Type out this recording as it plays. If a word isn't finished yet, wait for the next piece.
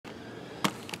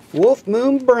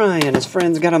Wolfmoon Bryan and his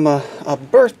friends got him a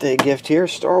birthday gift here.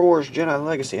 Star Wars Jedi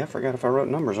Legacy. I forgot if I wrote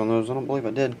numbers on those. I don't believe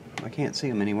I did. I can't see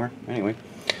them anywhere. Anyway.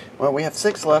 Well, we have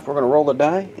 6 left. We're going to roll the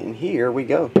die. And here we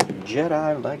go.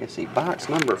 Jedi Legacy. Box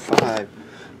number 5.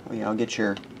 Oh, yeah, I'll get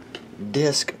your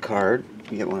disc card.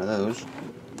 You get one of those.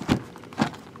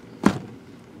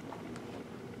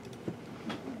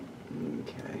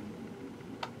 Okay.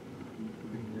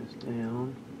 Bring this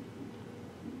down.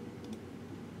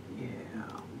 Yeah.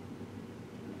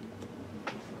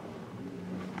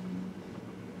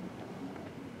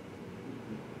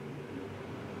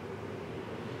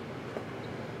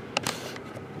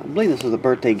 I believe this was a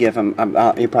birthday gift. You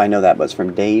probably know that, but it's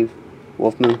from Dave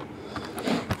Wolfmoon.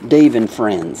 Dave and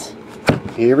Friends.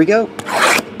 Here we go.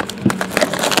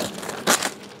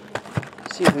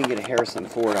 See if we can get a Harrison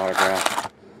Ford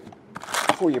autograph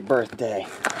for your birthday.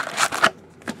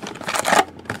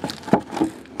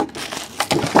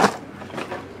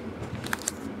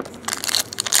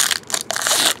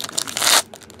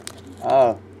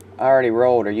 Oh, I already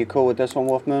rolled. Are you cool with this one,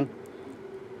 Wolfmoon?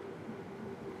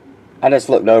 I just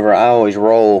looked over. I always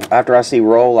roll. After I see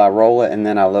roll, I roll it, and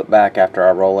then I look back after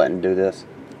I roll it and do this.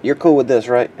 You're cool with this,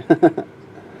 right?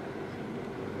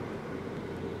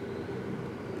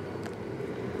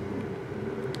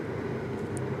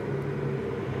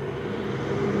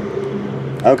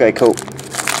 Okay, cool.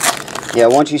 Yeah,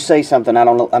 once you say something, I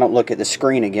don't look at the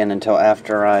screen again until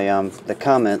after I the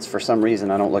comments. For some reason,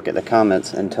 I don't look at the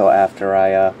comments until after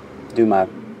I do my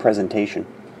presentation.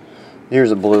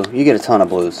 Here's a blue. You get a ton of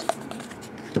blues.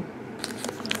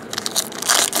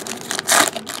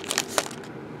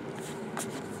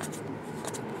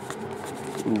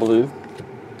 Blue.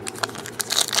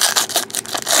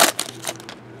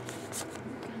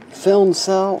 Film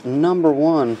cell number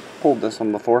 1. Pulled this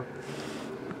one before.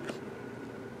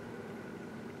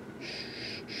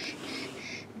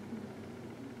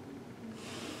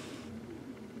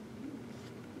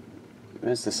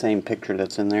 It's the same picture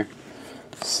that's in there.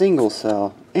 Single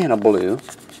cell and a blue.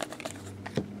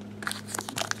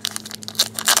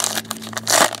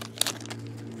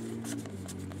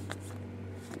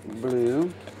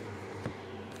 Blue.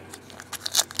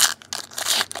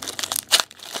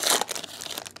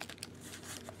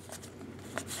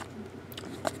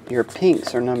 Your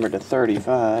pinks are numbered to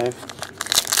 35.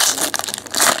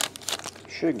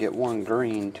 Should get one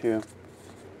green too.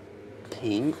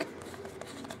 Pink.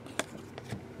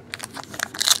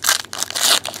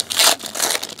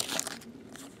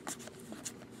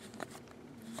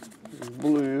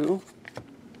 Blue.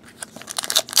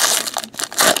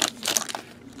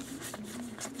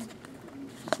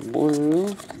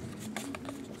 Blue.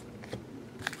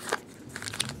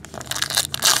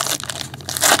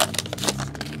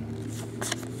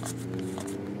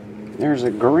 There's a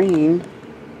green.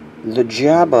 The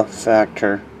Jabba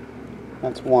factor.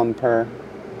 That's 1 per.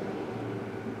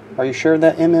 Are you sure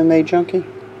that MMA junkie?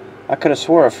 I could have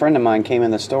swore a friend of mine came in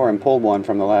the store and pulled one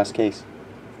from the last case.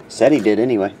 Said he did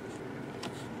anyway.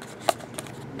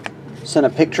 Sent a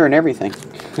picture and everything.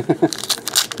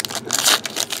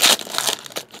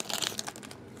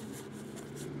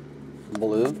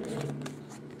 Blue.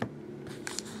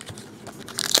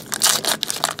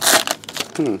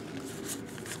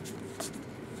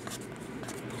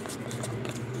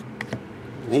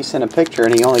 He sent a picture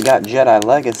and he only got Jedi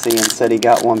Legacy and said he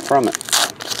got one from it.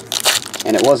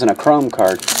 And it wasn't a Chrome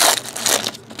card.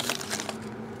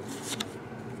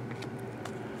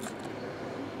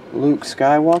 Luke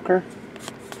Skywalker?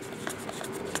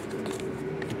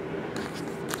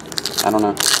 I don't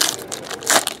know.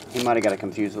 He might have got it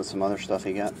confused with some other stuff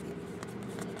he got.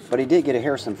 But he did get a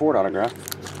Harrison Ford autograph.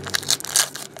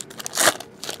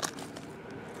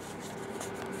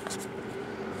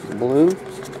 Blue.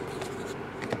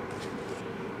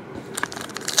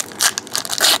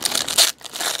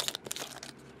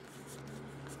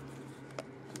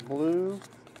 Blue.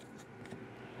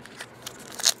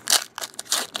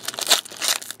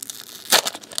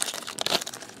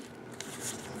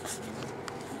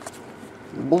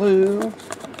 Blue.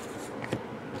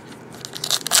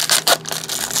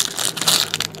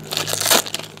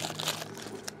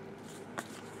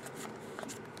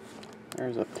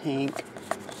 There's a pink.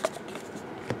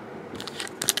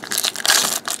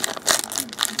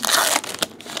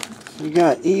 We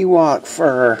got Ewok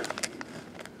fur.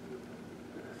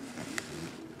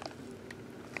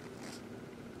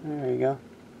 There you go.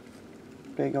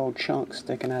 Big old chunk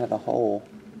sticking out of the hole.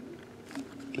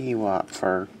 Ewok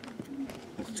fur.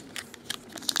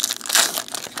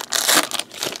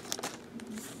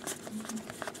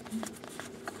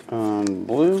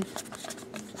 Blue.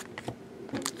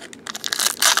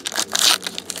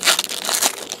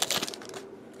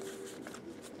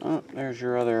 Oh, there's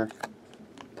your other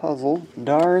puzzle.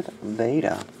 Darth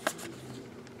Vader.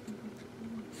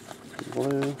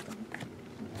 Blue.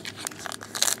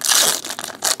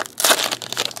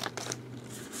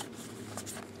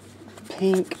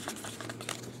 Pink.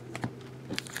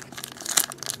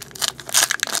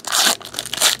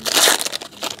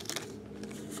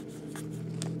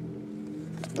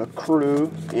 The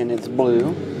crew, and it's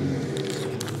blue.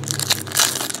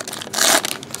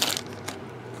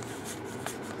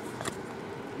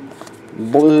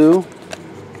 Blue.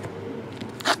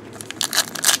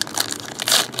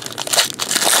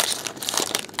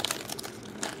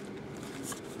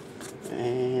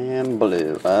 And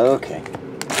blue. Okay.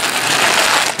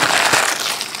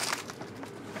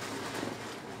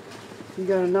 You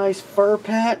got a nice fur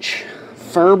patch,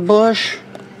 fur bush.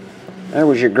 There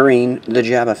was your green, the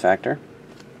Jabba factor.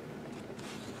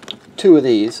 2 of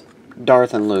these,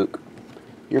 Darth and Luke.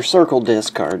 Your circle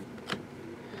discard.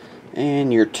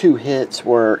 And your 2 hits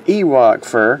were Ewok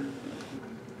fur.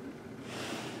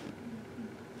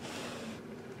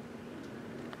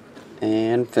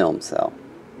 And film cell.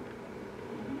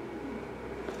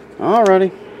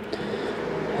 Alrighty.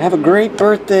 Have a great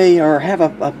birthday, or have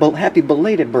a happy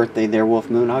belated birthday there,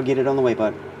 Wolfmoon. I'll get it on the way,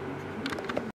 bud.